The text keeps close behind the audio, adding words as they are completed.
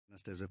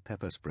Canisters of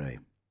pepper spray.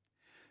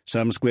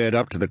 Some squared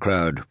up to the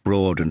crowd,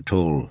 broad and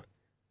tall.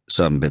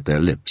 Some bit their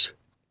lips.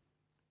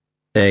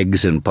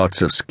 Eggs and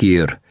pots of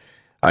skyr,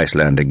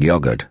 Icelandic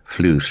yogurt,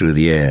 flew through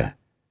the air.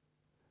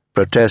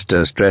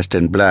 Protesters dressed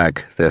in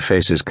black, their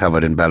faces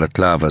covered in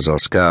balaclavas or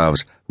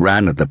scarves,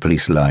 ran at the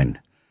police line.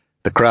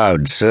 The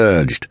crowd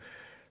surged.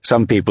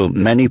 Some people,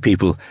 many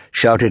people,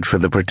 shouted for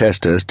the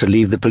protesters to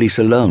leave the police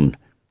alone.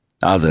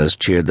 Others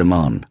cheered them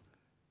on.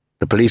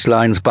 The police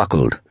lines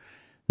buckled.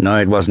 No,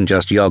 it wasn't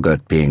just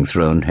yogurt being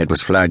thrown, it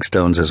was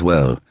flagstones as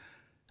well.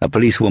 A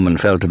policewoman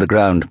fell to the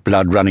ground,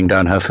 blood running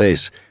down her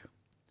face.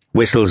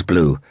 Whistles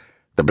blew.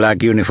 The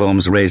black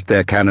uniforms raised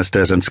their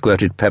canisters and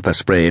squirted pepper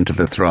spray into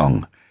the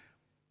throng.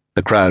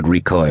 The crowd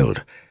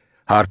recoiled.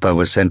 Harper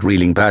was sent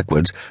reeling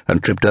backwards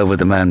and tripped over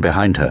the man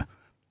behind her.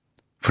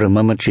 For a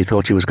moment she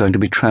thought she was going to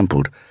be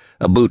trampled.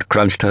 A boot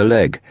crunched her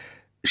leg.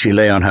 She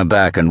lay on her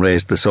back and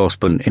raised the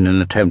saucepan in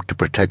an attempt to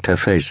protect her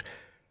face.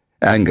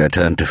 Anger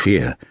turned to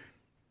fear.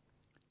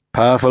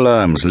 Powerful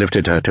arms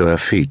lifted her to her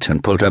feet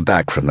and pulled her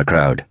back from the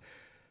crowd.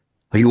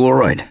 "Are you all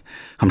right?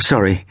 I'm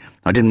sorry.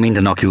 I didn't mean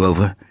to knock you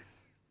over."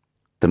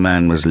 The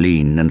man was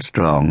lean and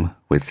strong,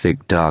 with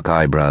thick dark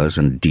eyebrows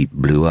and deep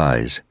blue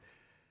eyes.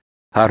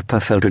 Harper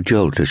felt a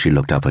jolt as she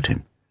looked up at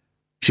him.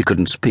 She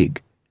couldn't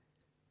speak.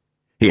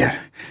 "Here,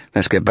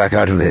 let's get back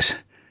out of this."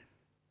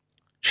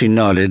 She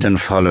nodded and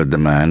followed the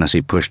man as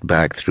he pushed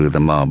back through the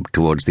mob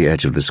towards the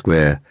edge of the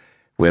square,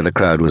 where the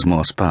crowd was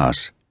more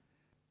sparse.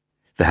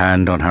 The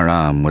hand on her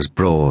arm was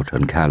broad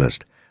and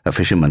calloused, a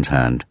fisherman's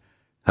hand,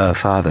 her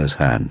father's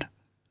hand.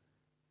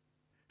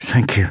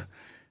 "Thank you,"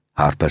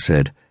 Harper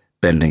said,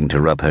 bending to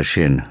rub her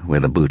shin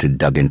where the boot had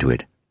dug into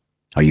it.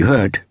 "Are you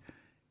hurt?"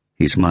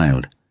 He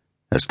smiled,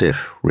 a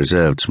stiff,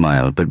 reserved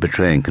smile, but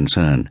betraying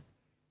concern.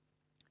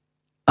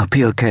 "I'll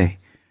be okay."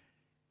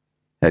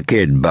 A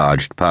kid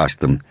barged past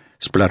them,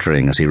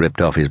 spluttering as he ripped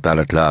off his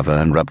balaclava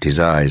and rubbed his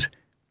eyes.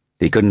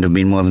 He couldn't have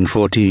been more than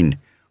 14.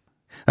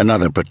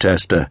 Another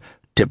protester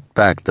tipped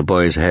back the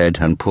boy's head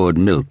and poured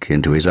milk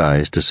into his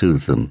eyes to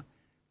soothe them.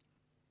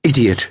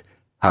 "Idiot,"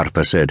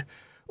 Harper said.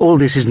 "All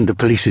this isn't the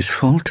police's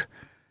fault."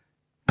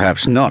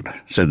 "Perhaps not,"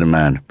 said the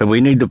man, "but we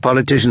need the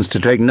politicians to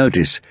take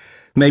notice.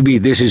 Maybe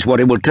this is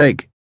what it will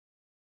take."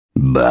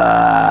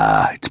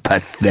 "Bah, it's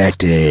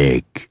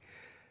pathetic,"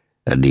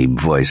 a deep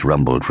voice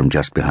rumbled from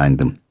just behind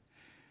them.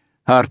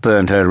 Harper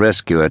and her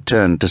rescuer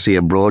turned to see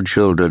a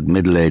broad-shouldered,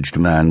 middle-aged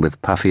man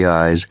with puffy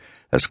eyes,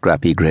 a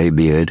scrappy grey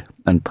beard,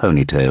 and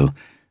ponytail,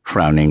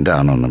 frowning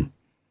down on them.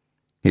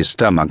 His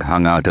stomach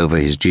hung out over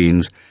his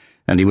jeans,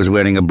 and he was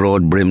wearing a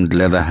broad-brimmed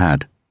leather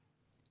hat.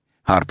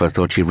 Harper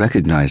thought she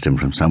recognized him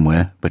from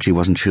somewhere, but she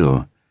wasn't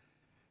sure.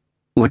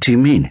 "What do you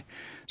mean?"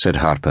 said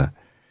Harper.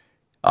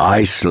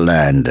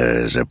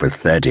 "Icelanders are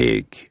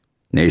pathetic.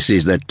 This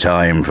is the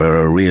time for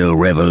a real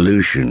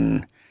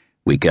revolution.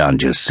 We can't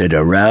just sit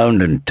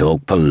around and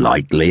talk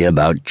politely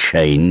about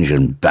change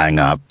and bang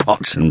our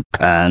pots and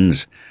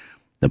pans.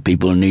 The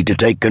people need to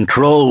take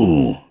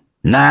control.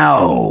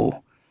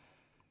 Now!"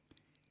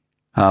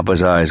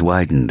 Harper's eyes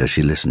widened as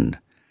she listened.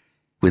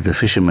 With the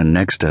fisherman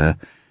next to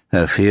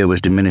her fear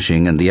was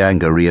diminishing and the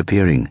anger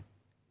reappearing.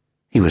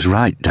 He was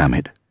right, damn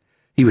it.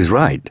 He was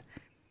right.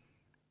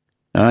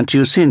 "Aren't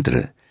you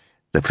Sindre?"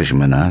 the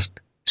fisherman asked.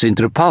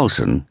 "Sindre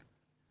Paulson?"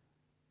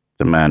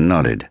 The man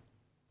nodded.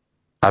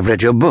 "I've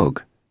read your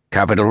book,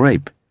 Capital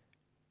Rape."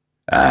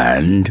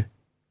 "And?"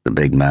 The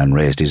big man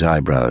raised his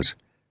eyebrows.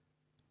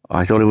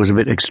 "I thought it was a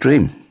bit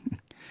extreme.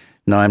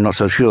 No, I'm not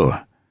so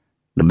sure."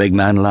 The big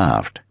man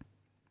laughed.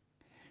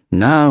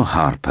 Now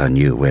Harper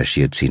knew where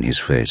she had seen his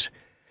face.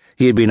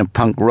 He had been a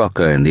punk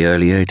rocker in the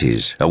early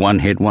 80s, a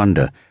one-hit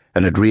wonder,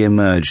 and had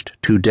re-emerged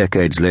 2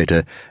 decades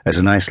later as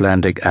an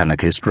Icelandic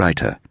anarchist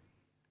writer.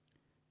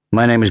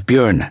 "My name is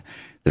Björn,"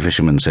 the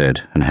fisherman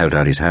said, and held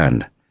out his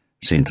hand.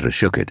 Sindre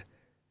shook it.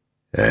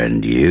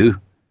 "And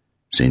you?"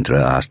 Sindre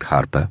asked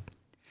Harper.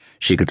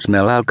 She could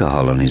smell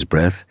alcohol on his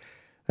breath,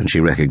 and she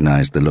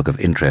recognized the look of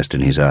interest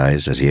in his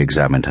eyes as he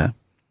examined her.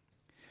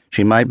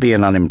 She might be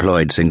an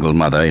unemployed single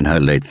mother in her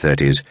late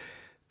 30s,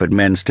 but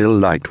men still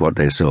liked what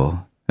they saw,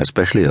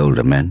 especially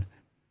older men.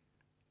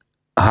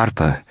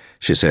 "Harper,"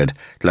 she said,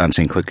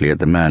 glancing quickly at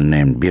the man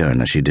named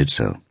Björn as she did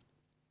so.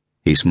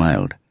 He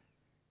smiled.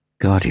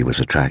 God, he was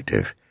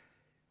attractive.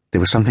 There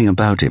was something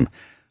about him,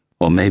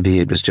 or maybe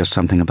it was just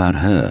something about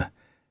her,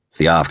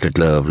 the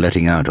afterglow of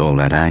letting out all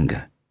that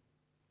anger.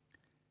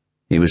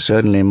 He was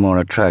certainly more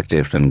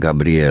attractive than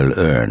Gabriel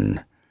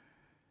Örn.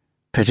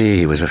 Pity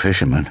he was a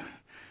fisherman.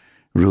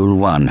 Rule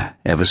 1,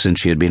 ever since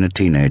she had been a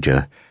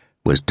teenager,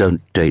 was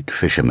don't date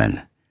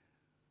fishermen.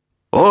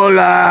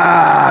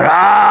 "Hola!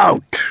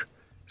 Out!"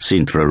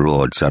 Sindre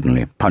roared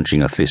suddenly,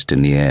 punching a fist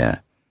in the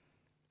air.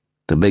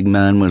 The big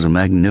man was a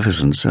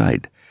magnificent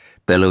sight,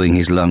 bellowing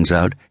his lungs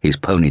out, his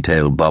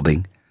ponytail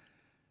bobbing.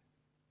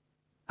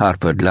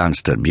 Harper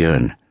glanced at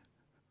Björn.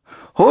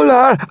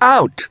 "Hola!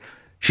 Out!"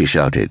 she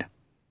shouted.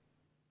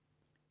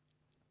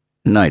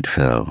 Night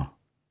fell.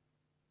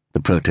 The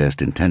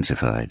protest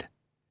intensified.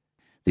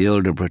 The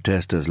older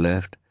protesters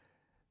left,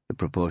 the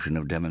proportion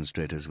of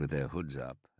demonstrators with their hoods up